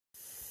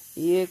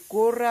Ye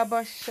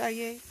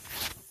korabashaye.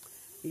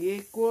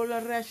 Ye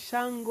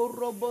kolarashango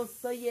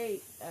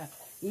robosaye.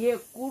 Ye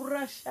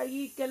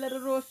kurashayi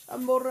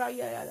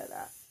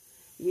keleroshamboraya.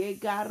 Ye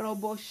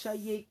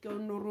garoboshaye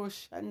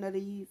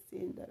konoroshanari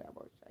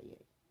sindaraboshaye.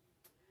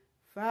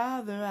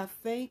 Father, I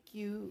thank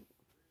you.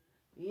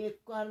 Ye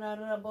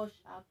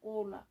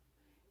kolaraboshakola.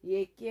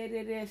 Ye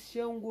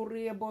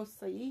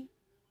kerereshonguriebosayi.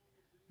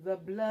 The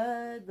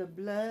blood, the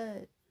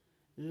blood.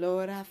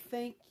 Lord, I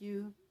thank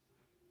you.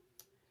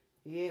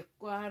 Ye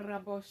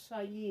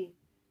kwarabosayi.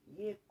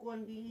 Ye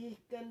kondi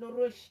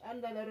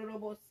kendoroshanda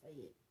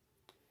robosayi.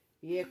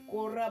 Ye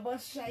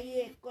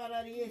korabosayi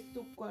korariye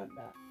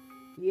sukwanda.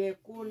 Ye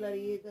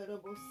kolariye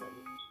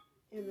robosayi.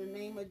 In the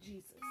name of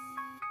Jesus.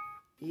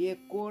 Ye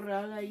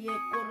korala ye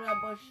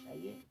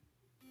korabosayi.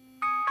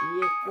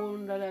 Ye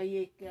kondala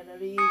ye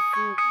kerariye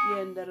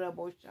sukienda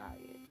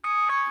robosayi.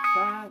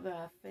 Father,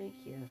 I thank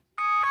you.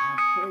 I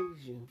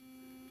praise you.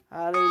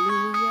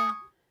 Hallelujah.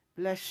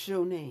 Bless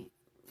your name.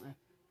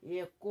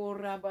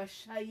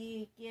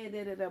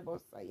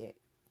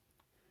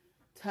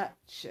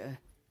 Touch,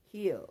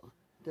 heal,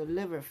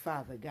 deliver,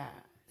 Father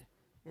God,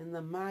 in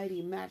the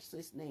mighty,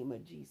 matchless name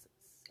of Jesus.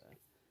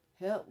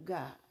 Help,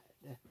 God.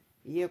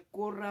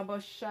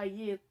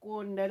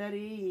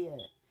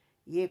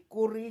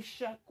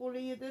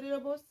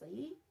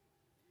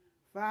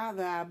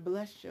 Father, I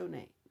bless your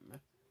name.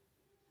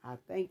 I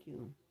thank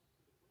you.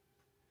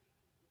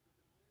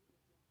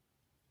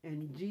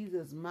 In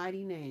Jesus'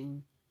 mighty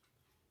name.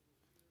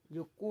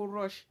 The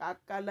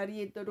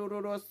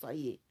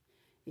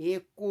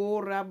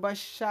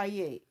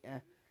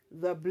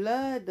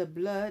blood, the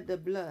blood, the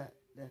blood.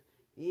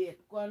 The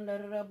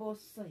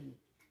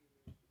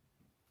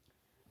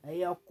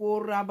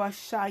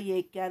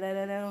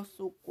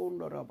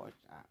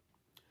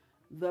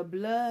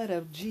blood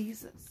of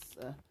Jesus.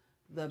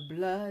 The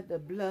blood, the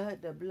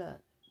blood, the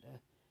blood.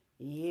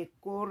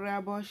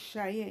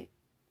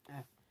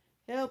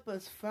 Help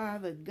us,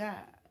 Father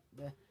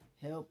God.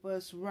 Help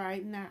us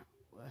right now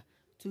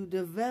to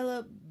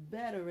develop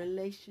better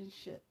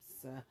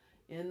relationships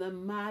in the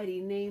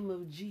mighty name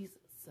of Jesus.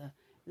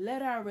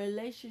 Let our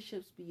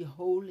relationships be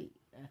holy.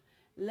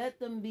 Let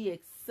them be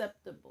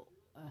acceptable.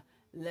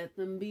 Let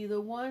them be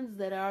the ones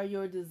that are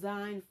your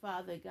design,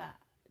 Father God.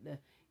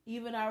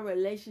 Even our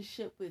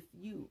relationship with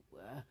you,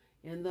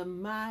 in the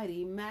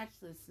mighty,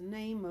 matchless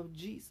name of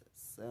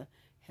Jesus.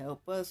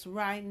 Help us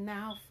right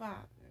now,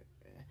 Father.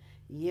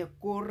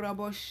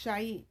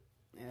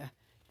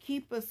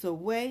 Keep us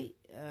away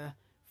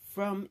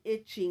from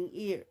itching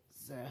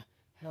ears.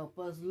 Help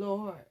us,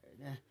 Lord,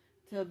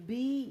 to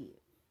be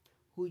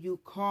who you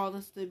call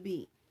us to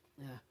be.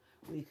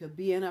 We could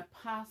be an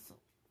apostle,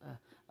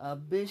 a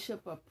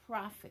bishop, a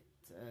prophet,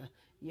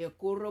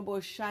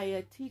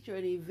 a teacher,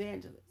 and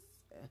evangelist.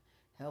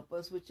 Help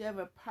us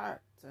whichever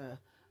part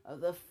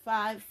of the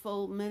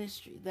fivefold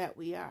ministry that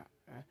we are,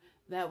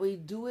 that we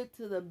do it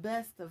to the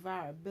best of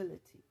our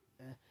ability.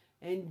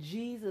 In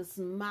Jesus'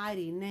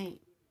 mighty name.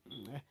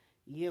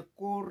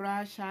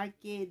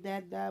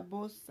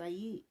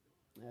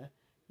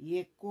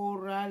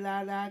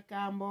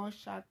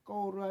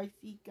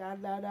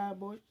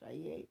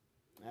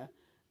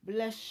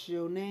 Bless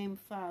your name,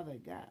 Father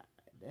God.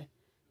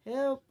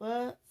 Help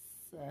us.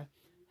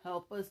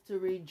 Help us to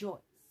rejoice.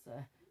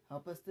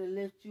 Help us to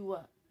lift you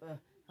up.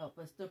 Help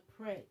us to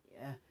pray.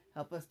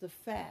 Help us to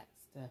fast.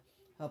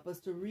 Help us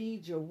to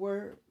read your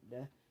word.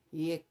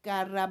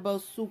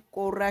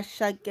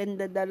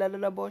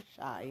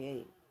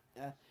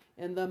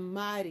 In the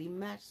mighty,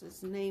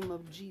 matchless name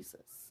of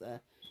Jesus.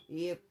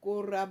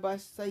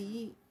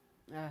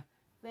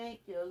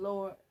 Thank you,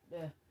 Lord.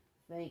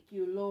 Thank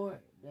you, Lord.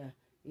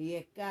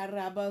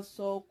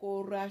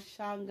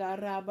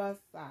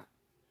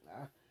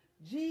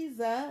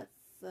 Jesus.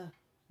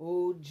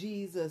 Oh,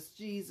 Jesus,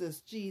 Jesus,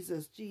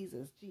 Jesus,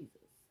 Jesus,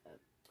 Jesus.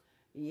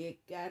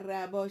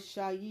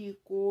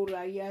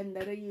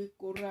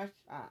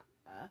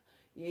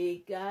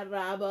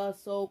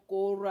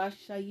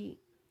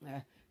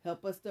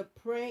 Help us to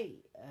pray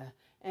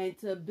and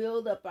to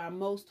build up our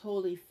most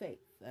holy faith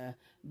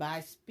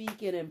by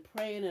speaking and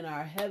praying in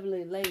our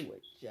heavenly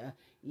language.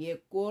 Ye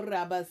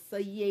korasha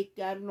ye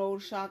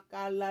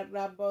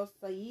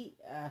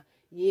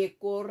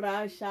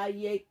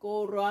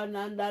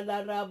korananda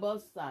la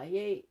rabosa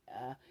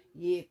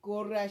ye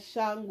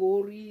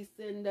korashanguri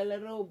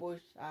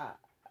sendelerobosha.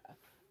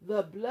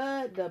 The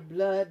blood, the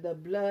blood, the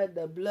blood,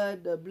 the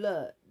blood, the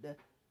blood.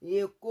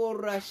 Ye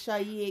korasha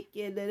ye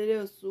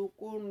kederesu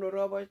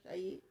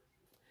kundorobosha.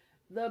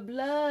 The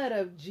blood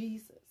of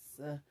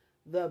Jesus.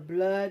 The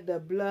blood, the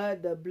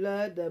blood, the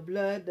blood, the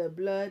blood, the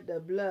blood,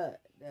 the blood.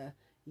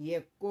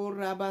 Ye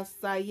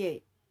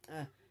korabasaye.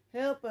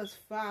 Help us,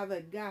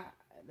 Father God,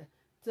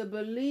 to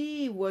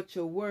believe what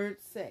your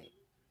words say,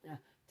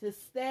 to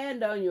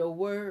stand on your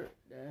word,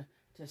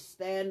 to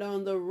stand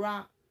on the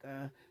rock,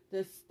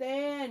 to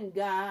stand,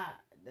 God,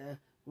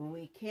 when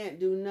we can't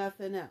do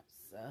nothing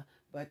else,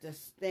 but to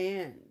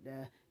stand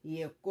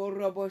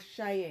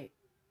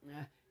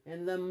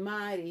in the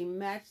mighty,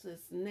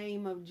 matchless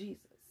name of Jesus.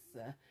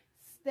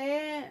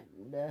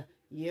 Stand,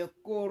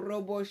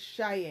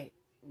 Yekoroboshaye,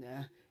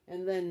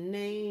 in the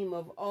name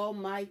of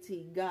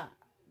Almighty God.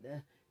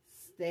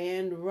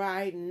 Stand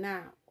right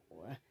now.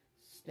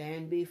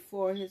 Stand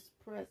before His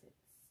presence.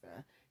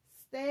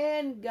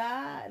 Stand,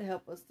 God.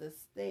 Help us to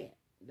stand.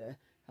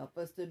 Help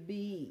us to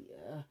be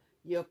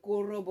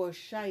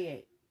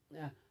Yekoroboshaye,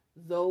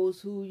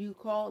 those who you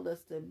called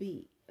us to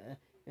be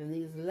in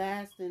these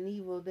last and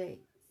evil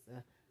days.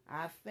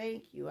 I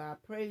thank you. I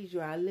praise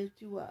you. I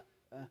lift you up.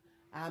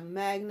 I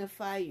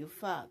magnify you,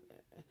 Father.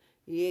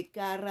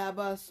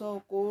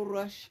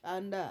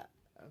 Yekarabasokorashanda.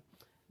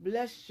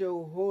 Bless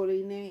your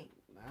holy name.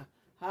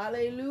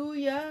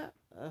 Hallelujah.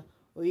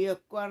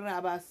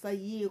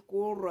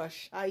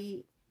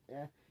 Yekarabasayikorashai.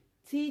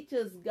 Teach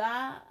us,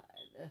 God.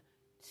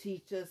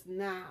 Teach us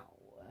now.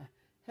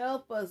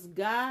 Help us,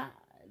 God.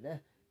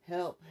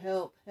 Help,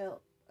 help,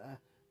 help.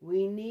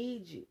 We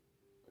need you.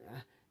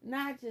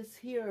 Not just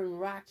here in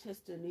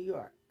Rochester, New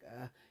York.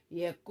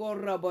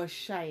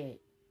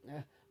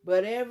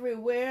 But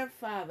everywhere,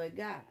 Father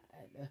God,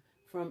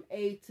 from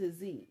A to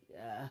Z.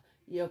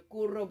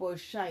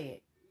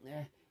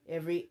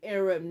 Every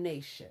Arab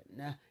nation.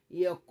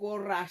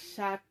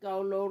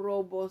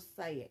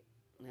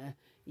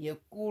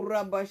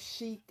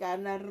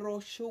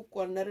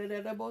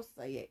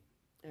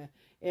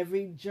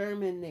 Every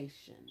German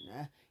nation.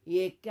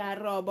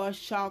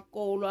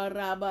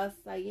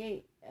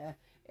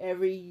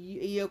 Every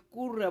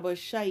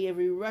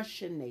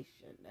Russian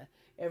nation,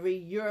 every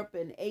Europe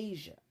and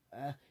Asia,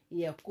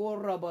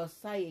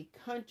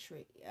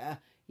 country,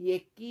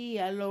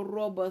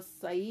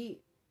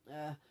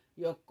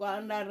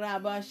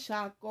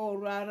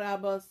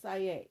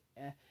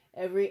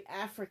 every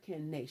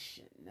African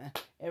nation,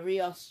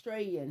 every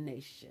Australian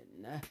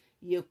nation,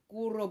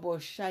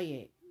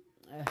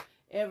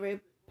 every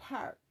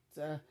part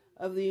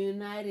of the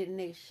United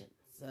Nations,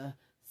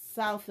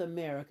 South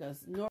America,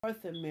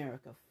 North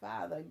America.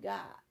 Father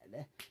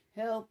God,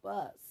 help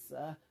us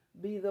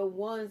be the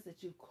ones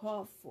that you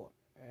call for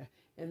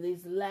in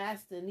these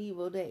last and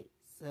evil days,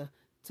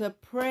 to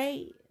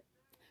pray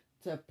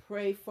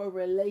for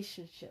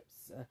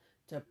relationships,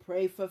 to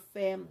pray for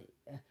family,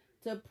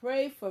 to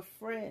pray for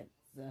friends,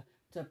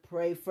 to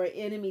pray for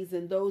enemies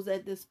and those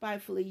that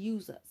despitefully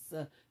use us,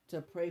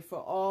 to pray for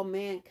all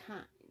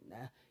mankind.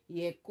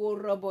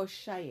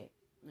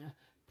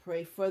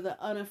 Pray for the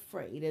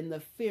unafraid and the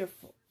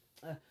fearful.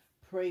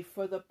 Pray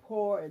for the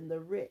poor and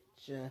the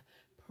rich.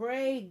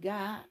 Pray,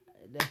 God.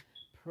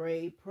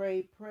 Pray,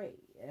 pray, pray.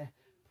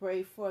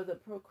 Pray for the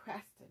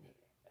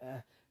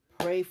procrastinator.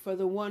 Pray for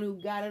the one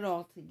who got it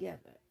all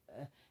together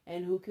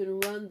and who can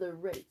run the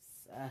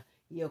race.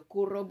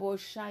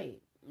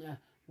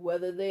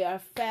 Whether they are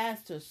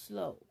fast or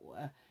slow.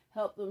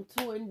 Help them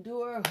to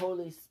endure,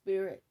 Holy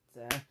Spirit,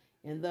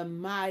 in the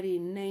mighty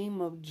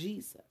name of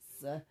Jesus.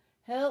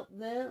 Help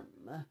them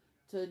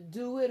to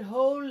do it,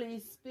 Holy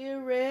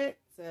Spirit.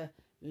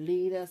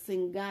 Lead us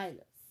and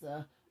guide us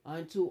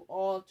unto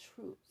all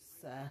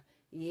truths.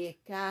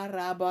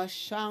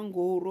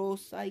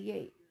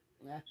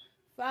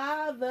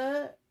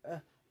 Father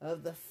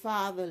of the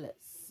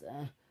fatherless,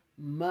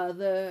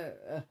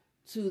 mother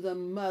to the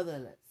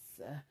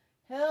motherless.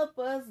 Help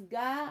us,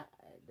 God.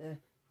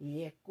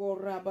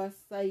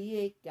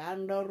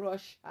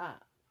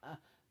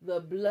 The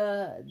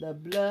blood, the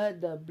blood,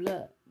 the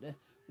blood.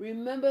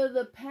 Remember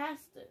the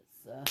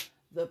pastors,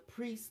 the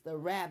priests, the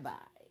rabbi.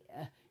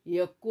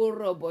 You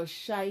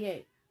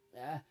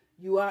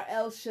are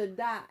El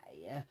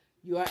Shaddai.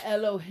 You are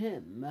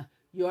Elohim.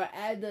 You are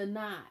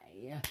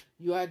Adonai.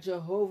 You are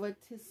Jehovah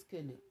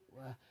Tiskanu.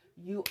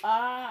 You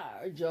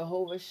are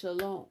Jehovah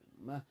Shalom.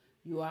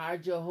 You are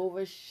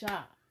Jehovah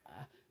Shah.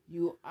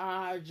 You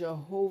are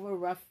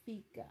Jehovah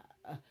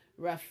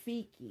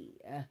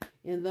Rafiki.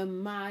 In the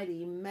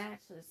mighty,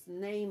 matchless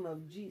name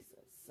of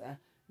Jesus.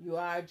 You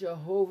are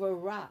Jehovah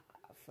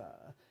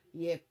Rapha.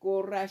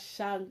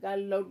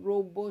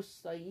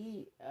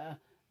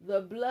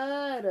 The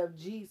blood of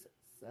Jesus.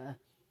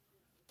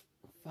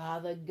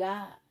 Father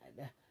God,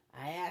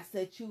 I ask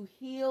that you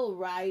heal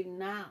right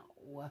now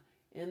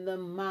in the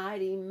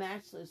mighty,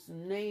 matchless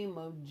name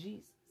of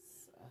Jesus.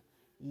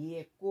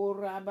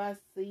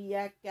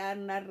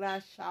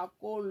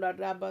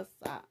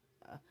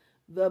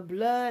 The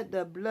blood,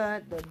 the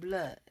blood, the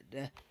blood.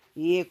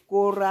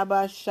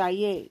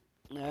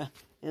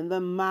 In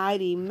the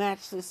mighty,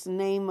 matchless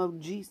name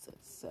of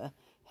Jesus.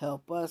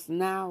 Help us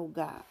now,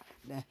 God.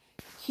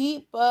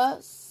 Keep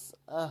us,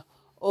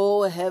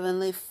 oh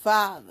Heavenly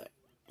Father.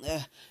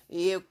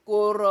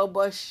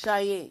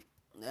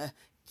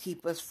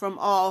 Keep us from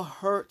all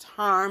hurt,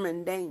 harm,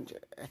 and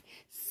danger.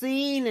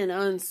 Seen and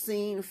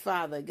unseen,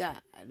 Father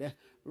God.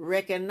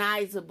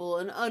 Recognizable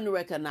and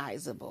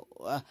unrecognizable.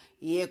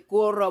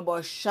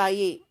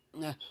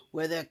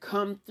 Whether it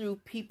come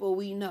through people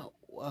we know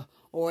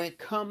or it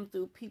come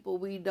through people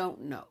we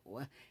don't know.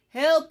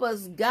 Help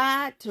us,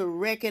 God, to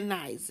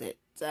recognize it.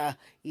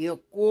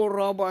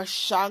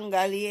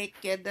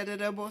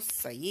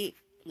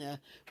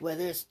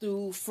 Whether it's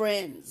through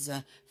friends,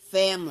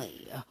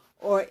 family,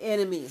 or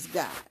enemies,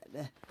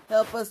 God.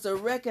 Help us to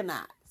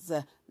recognize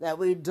that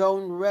we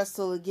don't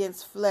wrestle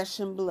against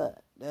flesh and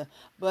blood,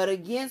 but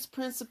against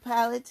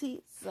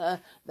principalities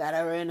that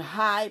are in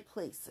high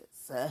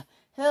places.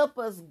 Help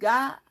us,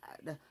 God,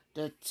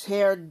 to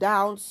tear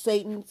down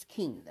Satan's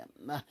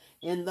kingdom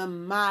in the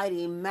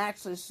mighty,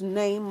 matchless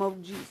name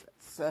of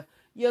Jesus.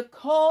 You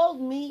called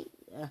me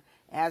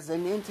as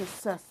an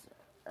intercessor.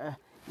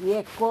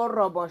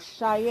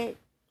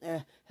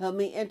 Help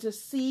me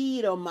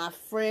intercede on my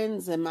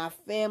friends and my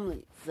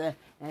families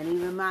and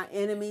even my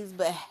enemies'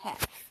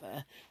 behalf.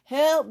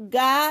 Help,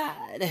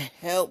 God,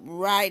 help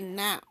right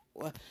now.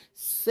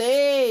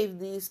 Save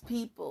these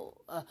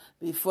people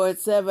before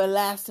it's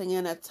everlasting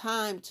and a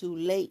time too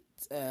late.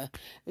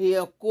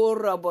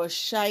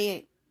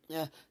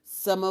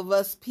 Some of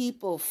us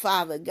people,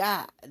 Father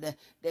God,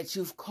 that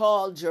you've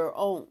called your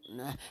own,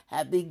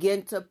 have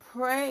begun to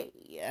pray.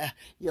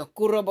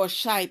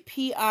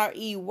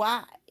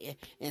 P-R-E-Y,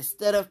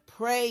 instead of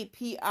pray,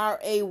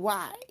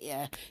 P-R-A-Y.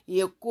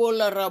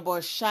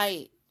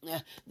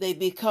 They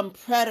become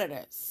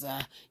predators.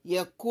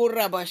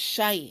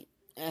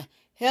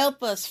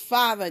 Help us,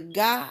 Father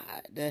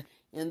God,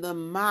 in the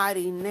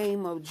mighty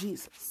name of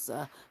Jesus.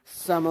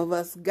 Some of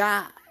us,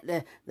 God,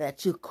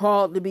 that you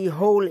called to be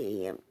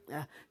holy and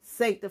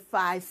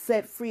sanctified,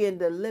 set free, and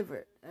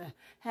delivered,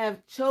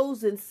 have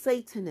chosen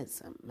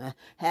Satanism,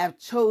 have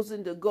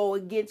chosen to go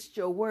against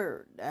your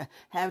word,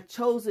 have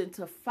chosen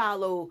to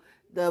follow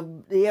the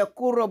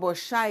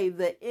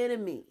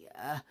enemy.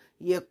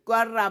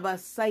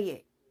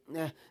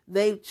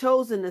 They've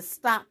chosen to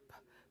stop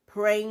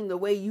praying the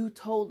way you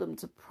told them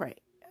to pray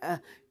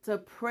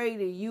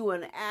to you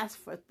and ask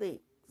for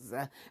things,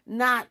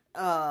 not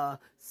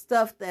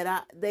stuff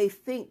that they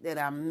think that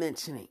I'm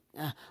mentioning,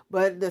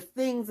 but the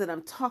things that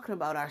I'm talking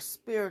about are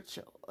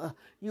spiritual.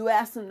 You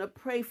ask them to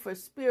pray for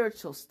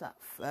spiritual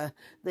stuff.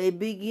 They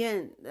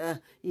begin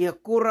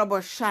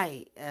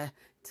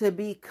to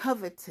be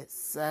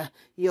covetous,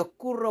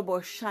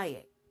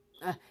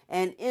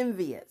 and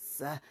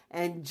envious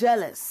and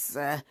jealous.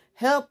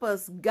 Help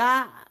us,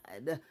 God,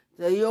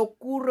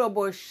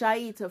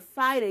 to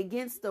fight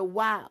against the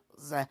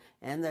wiles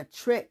and the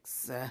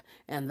tricks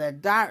and the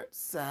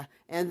darts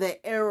and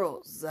the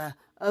arrows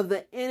of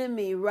the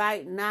enemy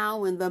right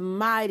now in the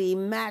mighty,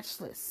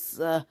 matchless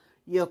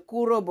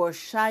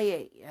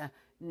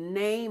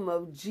name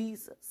of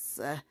Jesus.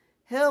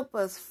 Help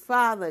us,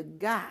 Father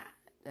God,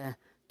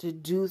 to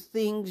do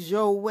things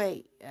your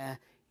way.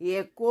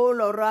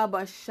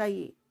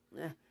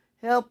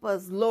 Help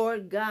us,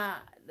 Lord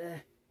God,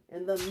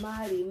 in the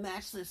mighty,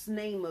 matchless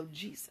name of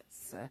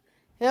Jesus.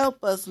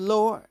 Help us,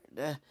 Lord,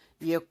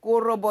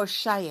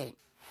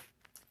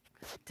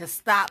 to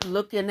stop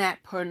looking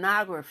at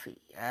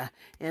pornography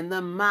in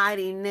the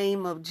mighty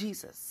name of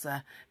Jesus.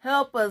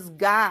 Help us,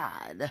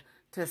 God,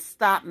 to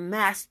stop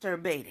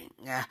masturbating.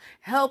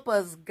 Help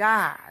us,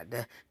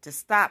 God, to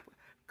stop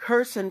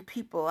cursing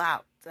people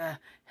out.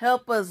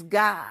 Help us,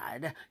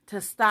 God,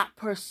 to stop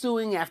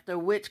pursuing after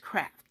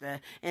witchcraft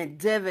and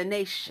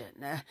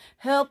divination.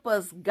 Help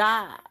us,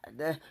 God,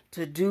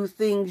 to do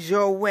things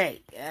your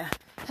way.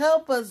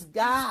 Help us,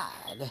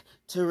 God,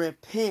 to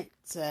repent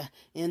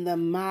in the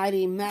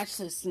mighty,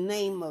 matchless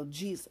name of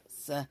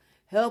Jesus.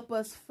 Help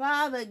us,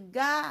 Father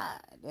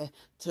God,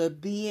 to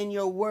be in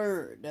your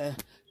word,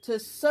 to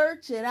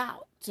search it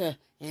out,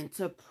 and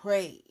to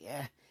pray.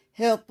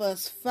 Help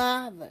us,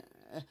 Father,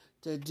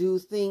 to do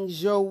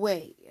things your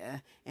way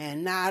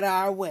and not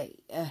our way.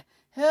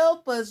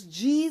 Help us,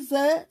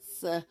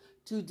 Jesus,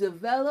 to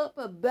develop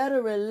a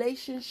better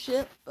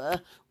relationship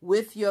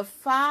with your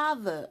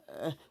Father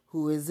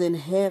who is in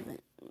heaven.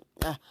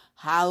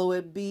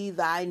 Hallowed be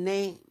thy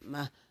name.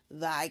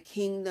 Thy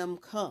kingdom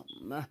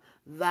come.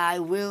 Thy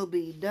will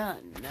be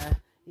done.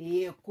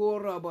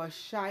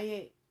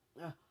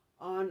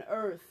 On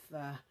earth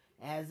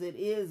as it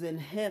is in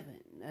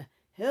heaven.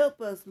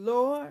 Help us,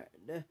 Lord,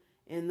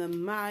 in the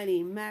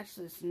mighty,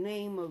 matchless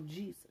name of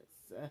Jesus.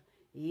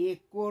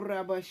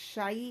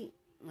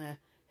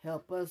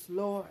 Help us,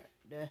 Lord.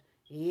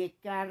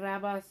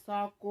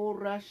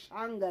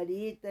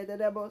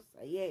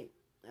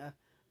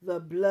 The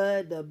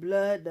blood, the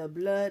blood, the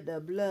blood, the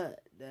blood.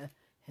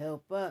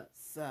 Help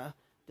us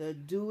to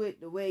do it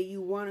the way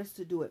you want us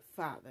to do it,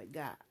 Father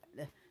God.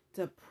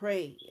 To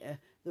pray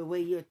the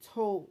way you're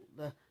told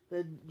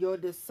your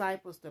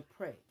disciples to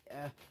pray.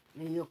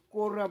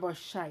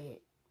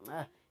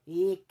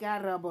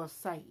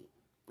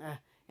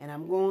 And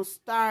I'm going to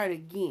start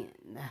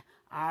again.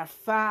 Our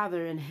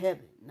Father in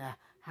heaven,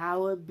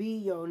 hallowed be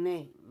your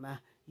name.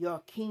 Your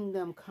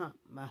kingdom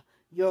come.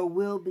 Your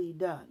will be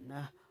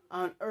done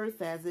on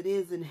earth as it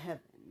is in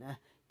heaven.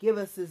 Give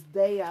us this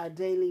day our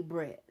daily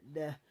bread.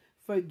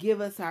 Forgive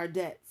us our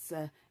debts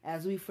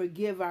as we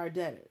forgive our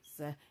debtors.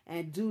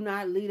 And do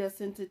not lead us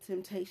into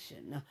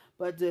temptation,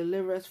 but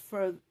deliver us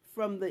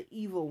from the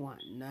evil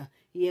one.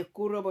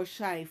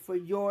 For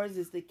yours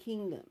is the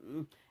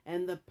kingdom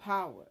and the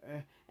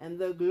power and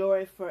the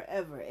glory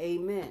forever.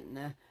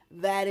 Amen.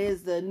 That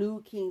is the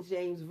New King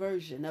James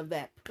Version of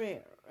that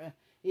prayer.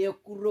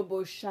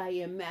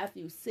 Yekuroboshai in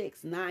Matthew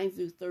 6, 9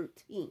 through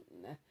 13.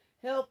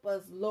 Help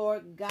us,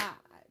 Lord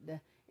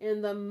God,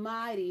 in the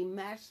mighty,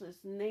 matchless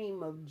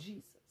name of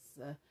Jesus.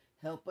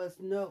 Help us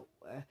know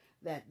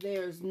that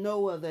there's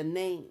no other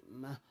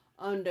name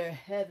under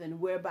heaven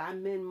whereby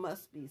men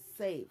must be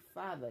saved,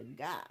 Father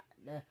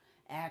God.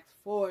 Acts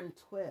 4 and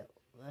 12.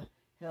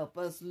 Help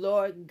us,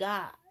 Lord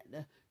God,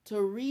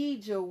 to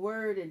read your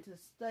word and to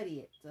study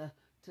it,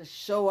 to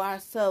show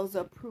ourselves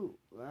approved.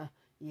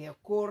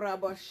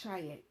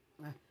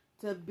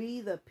 To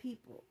be the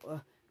people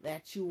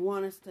that you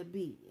want us to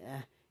be.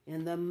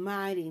 In the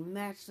mighty,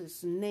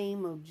 matchless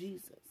name of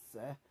Jesus.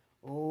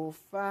 Oh,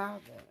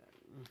 Father,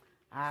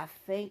 I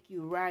thank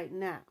you right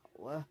now.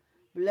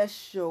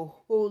 Bless your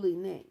holy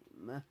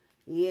name.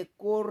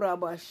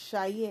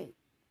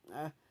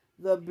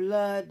 The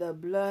blood, the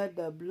blood,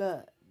 the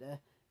blood.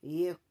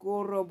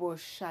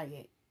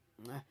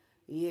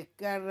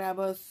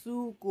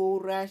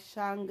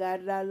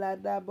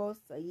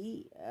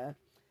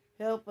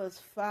 Help us,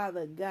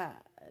 Father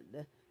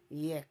God,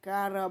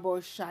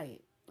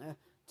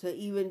 to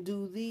even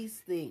do these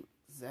things.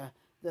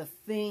 The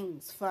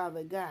things,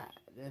 Father God,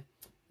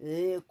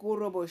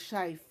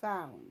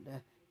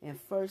 found in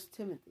 1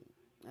 Timothy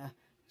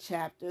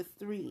chapter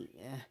 3.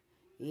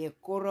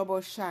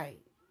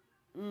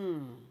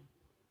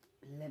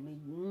 Let me,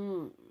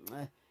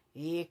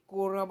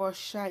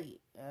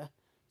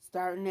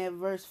 starting at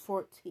verse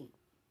 14.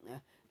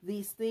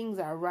 These things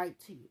I write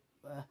to you,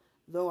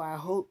 though I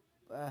hope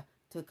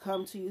to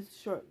come to you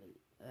shortly.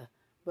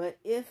 But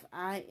if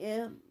I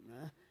am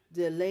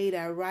delayed,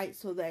 I write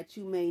so that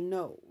you may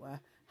know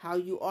how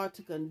you ought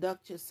to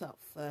conduct yourself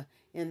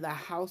in the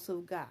house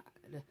of God,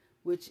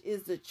 which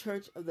is the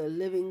church of the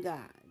living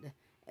God,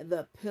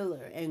 the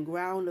pillar and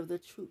ground of the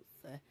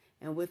truth,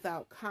 and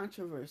without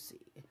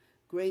controversy.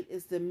 Great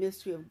is the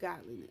mystery of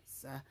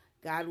godliness.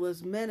 God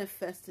was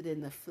manifested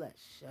in the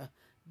flesh,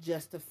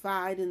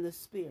 justified in the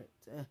spirit,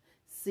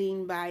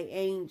 seen by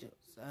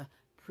angels,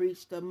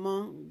 preached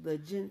among the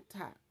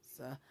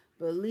Gentiles,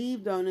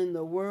 believed on in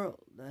the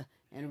world,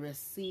 and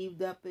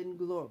received up in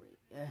glory.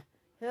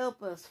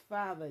 Help us,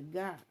 Father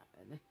God,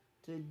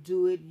 to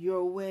do it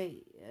your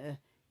way.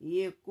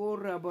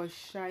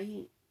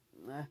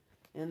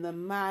 In the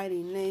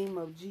mighty name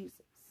of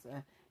Jesus.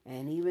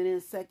 And even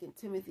in 2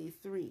 Timothy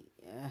 3,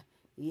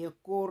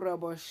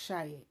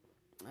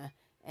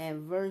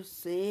 and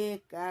verse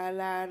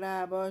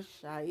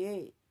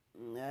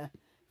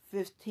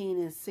 15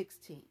 and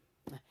 16.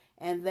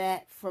 And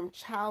that from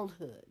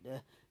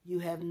childhood you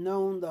have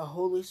known the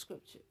Holy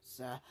Scriptures,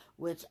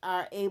 which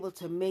are able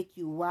to make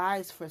you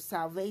wise for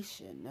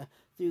salvation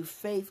through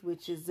faith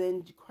which is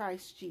in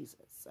Christ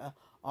Jesus.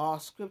 All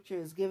Scripture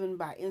is given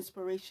by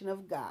inspiration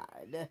of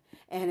God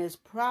and is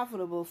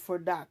profitable for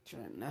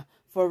doctrine,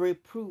 for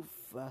reproof,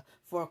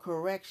 for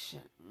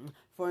correction,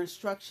 for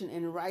instruction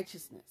in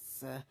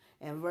righteousness.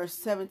 And verse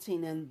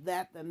 17, and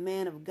that the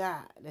man of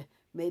God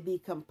may be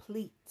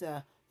complete,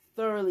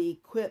 thoroughly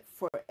equipped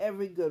for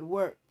every good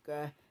work.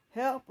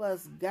 Help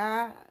us,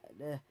 God.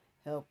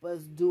 Help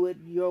us do it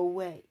your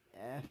way.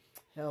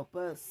 Help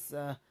us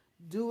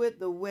do it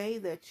the way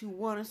that you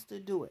want us to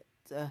do it.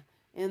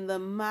 In the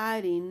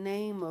mighty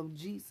name of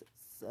Jesus.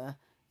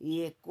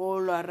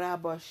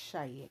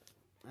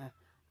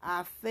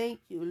 I thank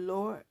you,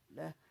 Lord.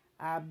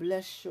 I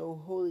bless your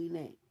holy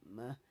name.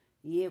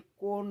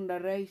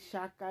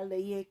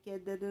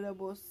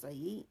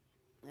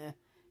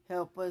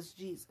 Help us,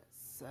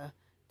 Jesus,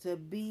 to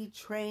be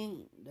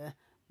trained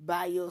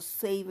by your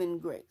saving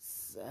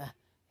grace.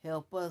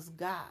 Help us,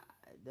 God,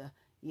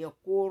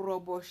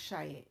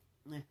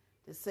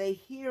 to say,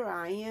 here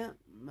I am,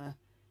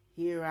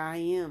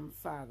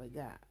 Father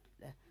God.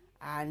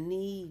 I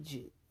need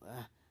you.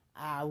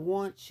 I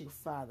want you,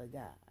 Father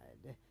God.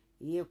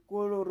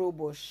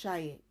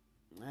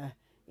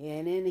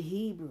 And in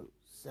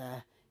Hebrews,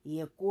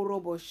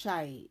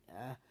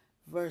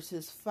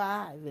 verses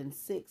 5 and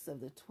 6 of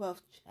the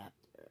 12th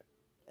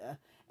chapter,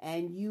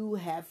 and you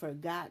have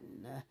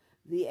forgotten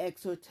the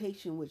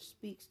exhortation which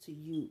speaks to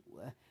you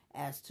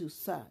as to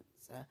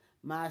sons.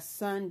 My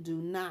son, do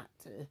not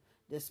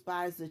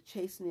despise the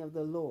chastening of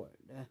the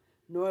Lord,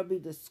 nor be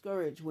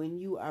discouraged when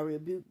you are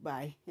rebuked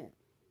by him.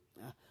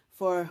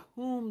 For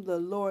whom the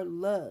Lord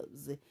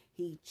loves,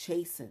 he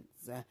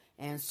chastens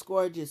and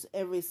scourges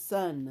every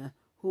son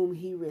whom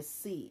he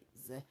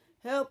receives.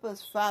 Help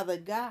us, Father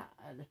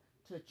God,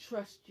 to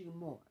trust you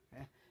more.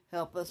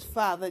 Help us,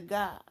 Father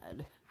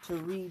God, to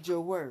read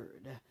your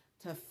word,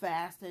 to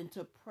fast and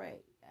to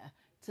pray,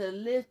 to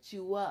lift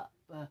you up,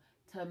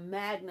 to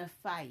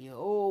magnify you.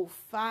 Oh,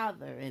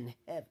 Father in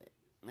heaven,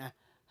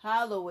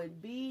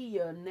 hallowed be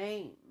your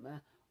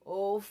name.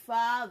 Oh,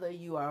 Father,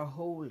 you are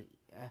holy.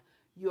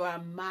 You are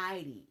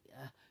mighty.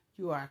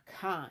 You are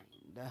kind.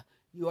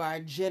 You are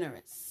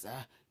generous.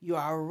 You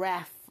are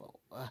wrathful.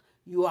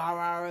 You are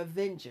our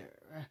avenger.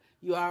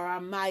 You are our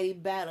mighty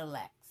battle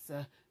axe.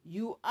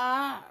 You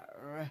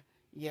are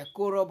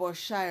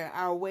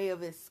our way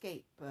of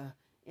escape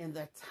in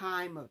the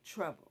time of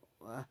trouble.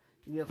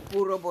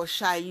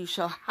 Yakuroboshai, you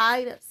shall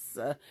hide us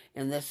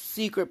in the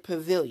secret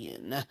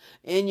pavilion,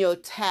 in your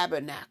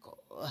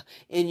tabernacle,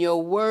 in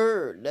your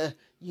word.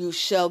 You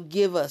shall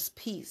give us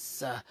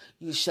peace.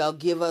 You shall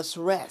give us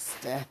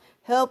rest.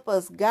 Help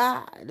us,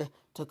 God,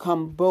 to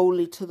come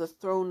boldly to the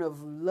throne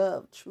of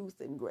love, truth,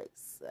 and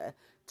grace,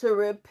 to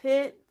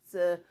repent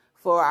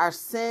for our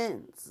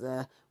sins,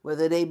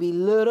 whether they be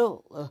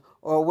little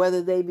or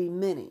whether they be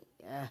many.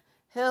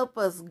 Help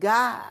us,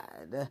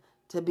 God,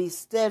 to be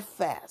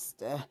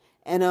steadfast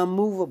and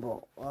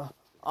unmovable,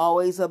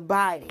 always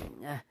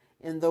abiding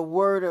in the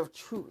word of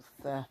truth.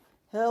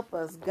 Help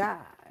us,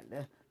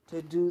 God,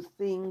 to do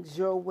things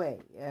your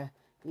way.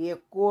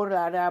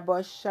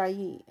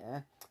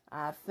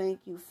 I thank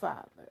you,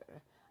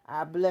 Father.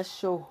 I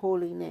bless your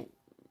holy name.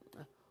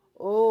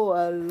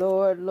 Oh,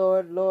 Lord,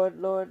 Lord, Lord,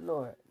 Lord,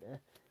 Lord.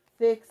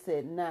 Fix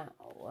it now.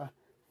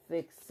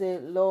 Fix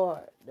it,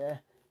 Lord.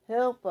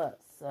 Help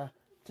us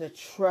to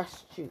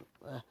trust you,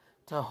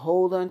 to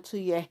hold onto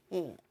your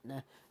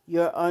hand,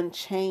 your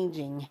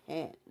unchanging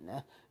hand,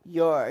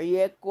 your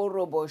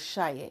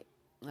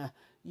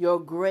your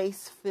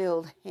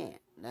grace-filled hand,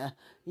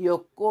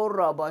 your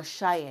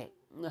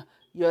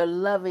your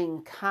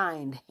loving,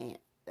 kind hand.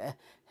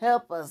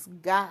 Help us,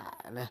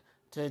 God,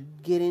 to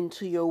get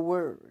into your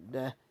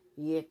word.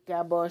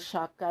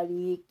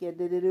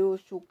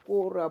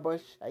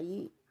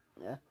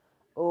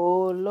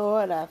 Oh,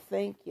 Lord, I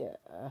thank you.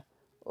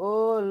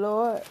 Oh,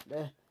 Lord,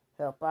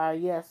 help our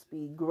yes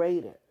be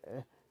greater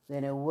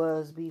than it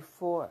was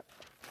before.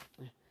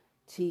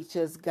 Teach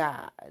us,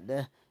 God,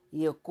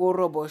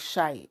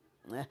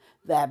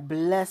 that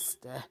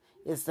blessed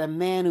is the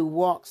man who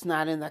walks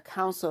not in the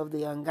counsel of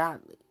the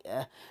ungodly,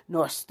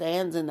 nor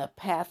stands in the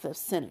path of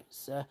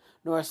sinners,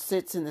 nor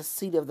sits in the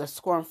seat of the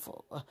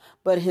scornful,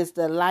 but his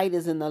delight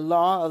is in the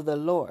law of the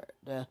Lord.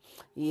 And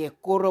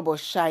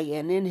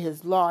in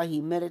his law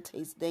he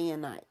meditates day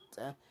and night.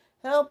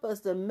 Help us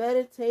to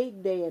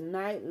meditate day and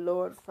night,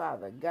 Lord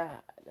Father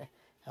God.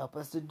 Help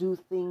us to do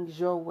things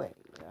your way.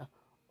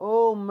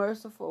 Oh,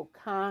 merciful,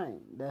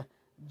 kind,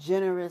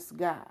 generous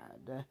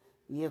God.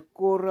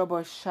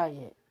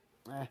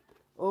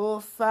 Oh,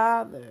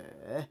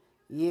 Father.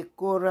 I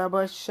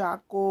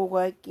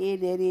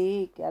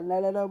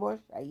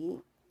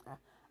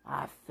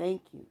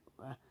thank you.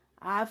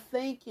 I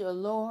thank you,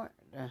 Lord.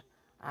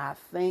 I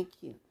thank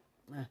you.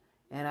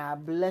 And I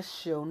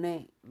bless your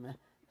name.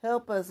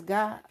 Help us,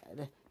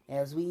 God,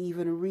 as we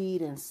even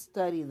read and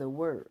study the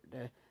word,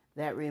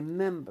 that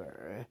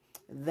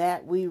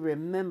we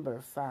remember,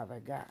 Father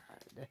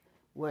God,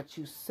 what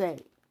you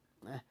say.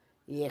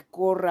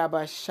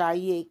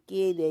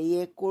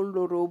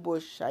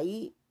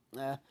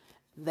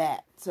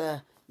 That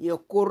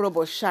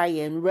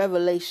in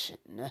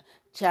Revelation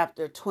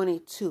chapter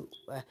 22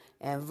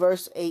 and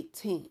verse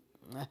 18,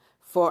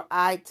 for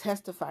I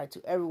testify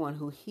to everyone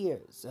who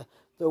hears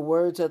the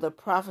words of the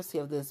prophecy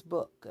of this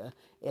book.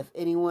 If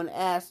anyone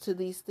adds to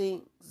these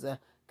things,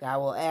 God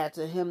will add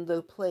to him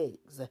the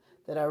plagues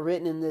that are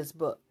written in this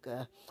book.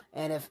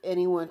 And if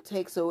anyone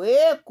takes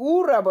away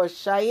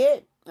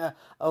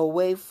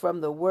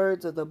from the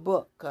words of the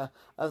book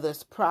of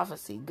this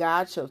prophecy,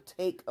 God shall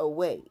take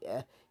away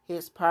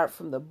his part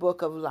from the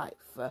book of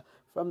life,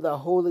 from the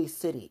holy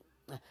city,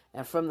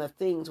 and from the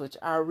things which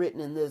are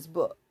written in this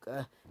book.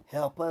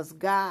 Help us,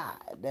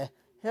 God.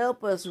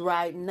 Help us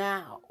right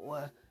now.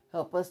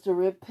 Help us to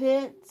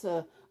repent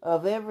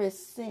of every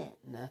sin,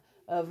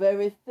 of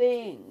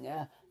everything.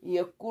 We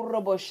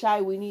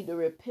need to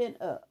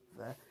repent of.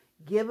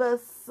 Give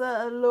us,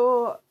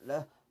 Lord,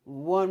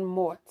 one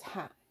more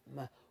time,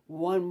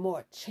 one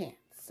more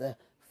chance.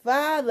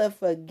 Father,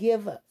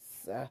 forgive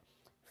us.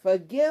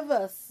 Forgive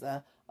us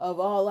of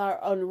all our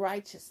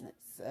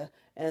unrighteousness,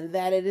 and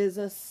that it is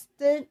a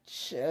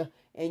stench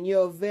in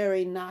your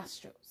very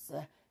nostrils.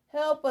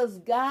 Help us,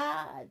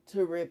 God,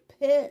 to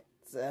repent,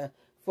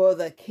 for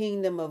the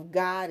kingdom of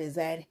God is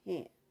at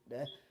hand.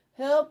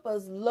 Help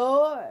us,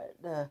 Lord.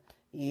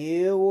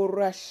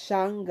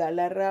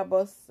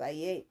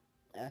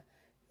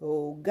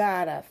 Oh,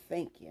 God, I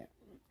thank you.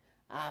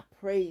 I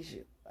praise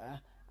you.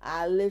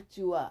 I lift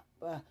you up.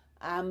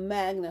 I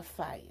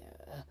magnify you.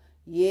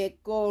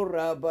 Yeko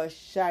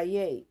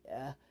rabashaye.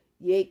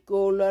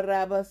 Yeko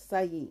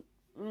rabasaye.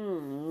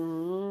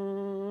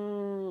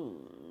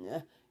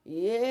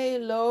 Yea,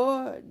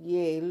 Lord.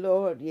 Yea,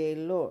 Lord. Yea,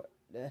 Lord.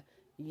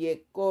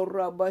 Yeko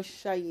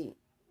rabashaye.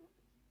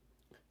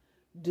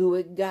 Do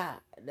it, God.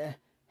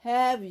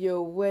 Have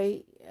your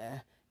way.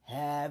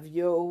 Have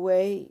your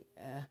way.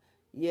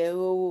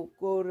 Yeko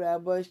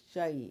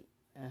rabashaye.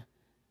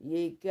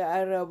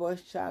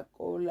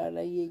 Yekarabashakola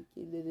la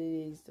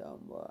yekidere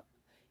samba.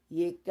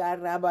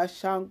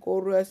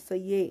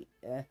 Yekarabashankorasaye.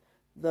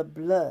 The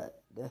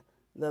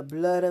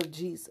blood of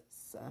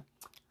Jesus.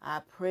 I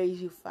praise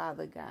you,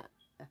 Father God.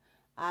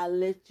 I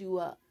lift you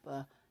up.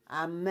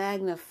 I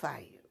magnify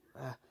you.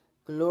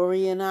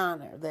 Glory and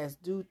honor that's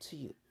due to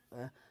you.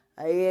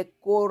 The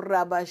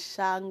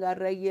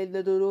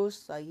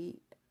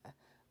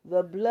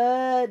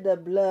blood, the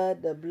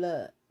blood, the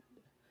blood.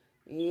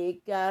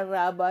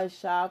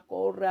 Ikarabasha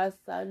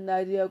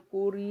korasanaria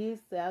kuri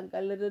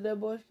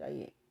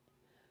sangaladaboshaye.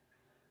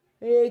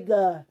 Hey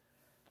God.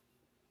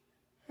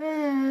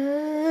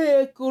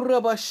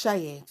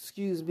 Kurabashaye.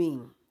 Excuse me.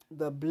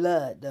 The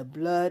blood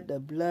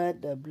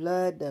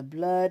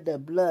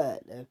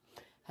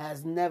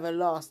has never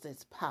lost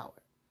its power.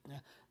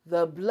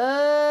 The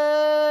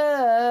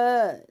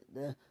blood.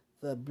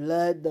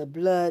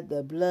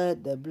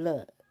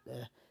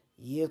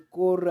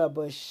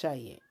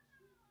 Yekurabashaye.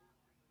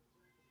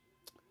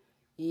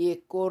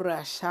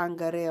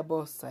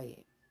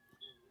 Yekurashangarebosaye.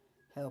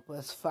 Help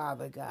us,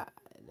 Father God.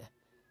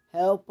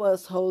 Help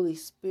us, Holy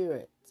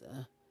Spirit.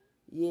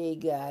 Yea,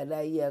 God.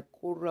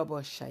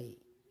 Yekurabashaye.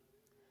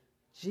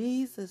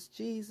 Jesus,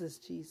 Jesus,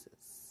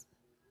 Jesus.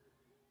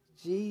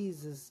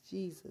 Jesus,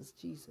 Jesus,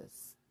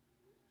 Jesus.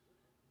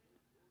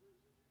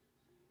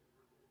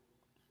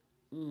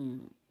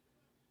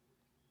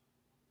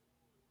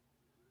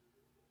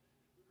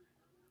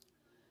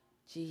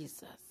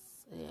 Jesus.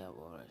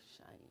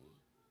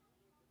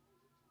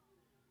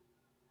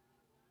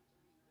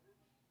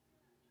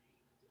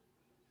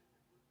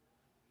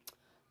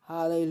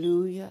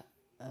 Hallelujah.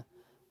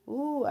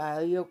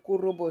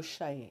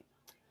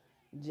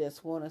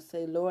 Just want to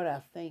say, Lord,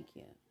 I thank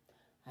you.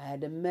 I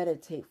had to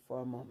meditate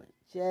for a moment,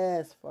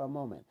 just for a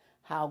moment,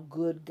 how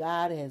good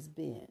God has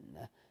been.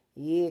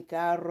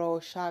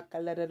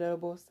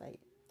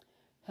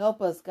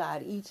 Help us,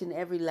 God, each and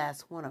every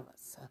last one of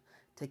us,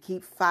 to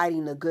keep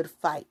fighting the good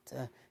fight,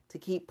 to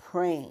keep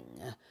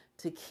praying,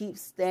 to keep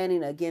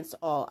standing against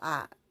all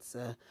odds,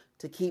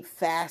 to keep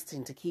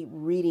fasting, to keep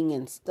reading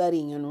and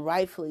studying and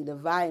rightfully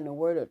dividing the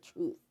word of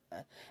truth.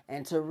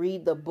 And to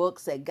read the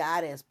books that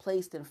God has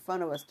placed in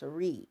front of us to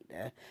read.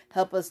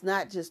 Help us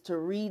not just to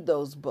read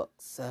those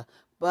books,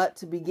 but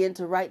to begin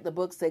to write the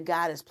books that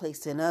God has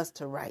placed in us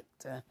to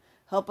write.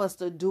 Help us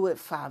to do it,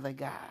 Father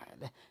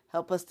God.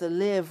 Help us to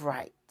live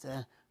right,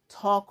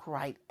 talk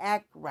right,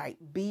 act right,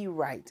 be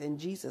right, in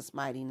Jesus'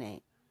 mighty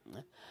name.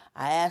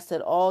 I ask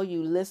that all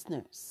you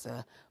listeners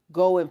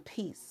go in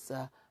peace,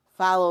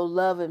 follow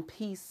love and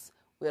peace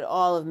with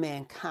all of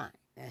mankind,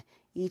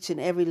 each and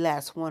every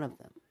last one of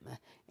them.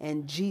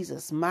 In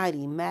Jesus'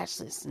 mighty,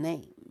 matchless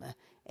name,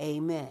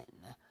 amen.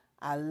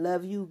 I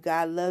love you.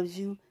 God loves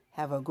you.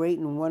 Have a great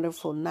and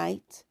wonderful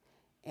night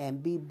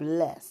and be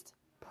blessed.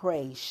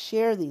 Pray,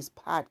 share these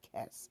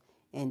podcasts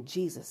in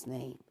Jesus'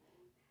 name.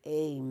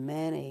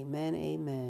 Amen, amen, amen.